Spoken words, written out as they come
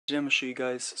Today I'm going to show you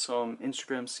guys some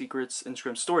Instagram secrets,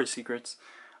 Instagram story secrets.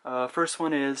 First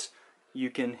one is you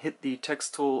can hit the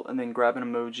text tool and then grab an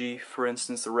emoji. For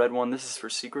instance, the red one, this is for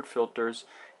secret filters.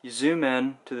 You zoom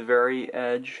in to the very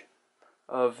edge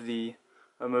of the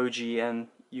emoji and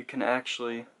you can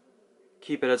actually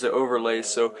keep it as an overlay.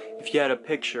 So if you had a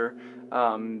picture,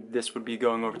 this would be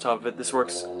going over top of it. This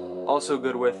works also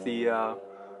good with the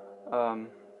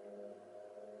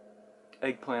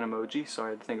eggplant emoji. Sorry,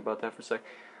 I had to think about that for a sec.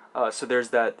 So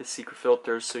there's the secret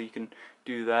filters, so you can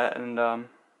do that, and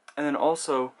then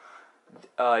also,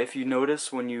 if you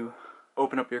notice when you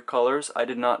open up your colors, I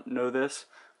did not know this.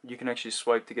 You can actually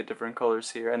swipe to get different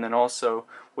colors here, and then also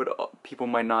what people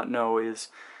might not know is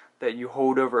that you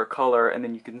hold over a color and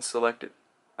then you can select it,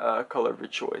 color of your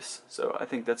choice. So I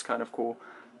think that's kind of cool.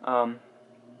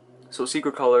 So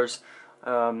secret colors,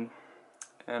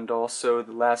 and also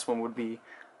the last one would be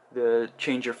the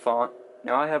change your font.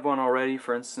 Now I have one already,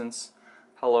 for instance,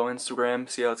 hello Instagram,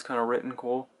 see how it's kind of written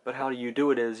cool, but how you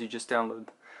do it is you just download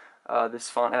this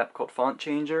font app called Font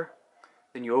Changer,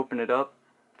 then you open it up.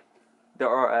 There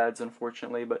are ads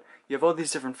unfortunately, but you have all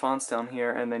these different fonts down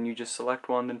here, and then you just select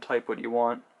one and type what you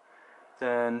want,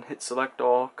 then hit select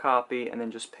all, copy, and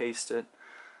then just paste it,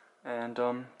 and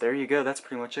there you go. That's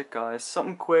pretty much it, guys.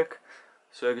 Something quick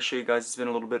so I can show you guys. It's been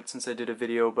a little bit since I did a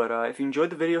video, but if you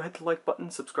enjoyed the video, hit the like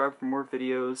button, subscribe for more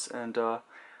videos, and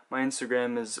my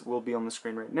Instagram will be on the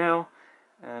screen right now,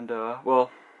 and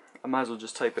well, I might as well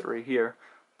just type it right here.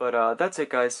 But that's it,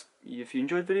 guys. If you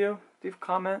enjoyed the video, leave a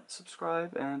comment,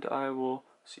 subscribe, and I will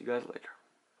see you guys later.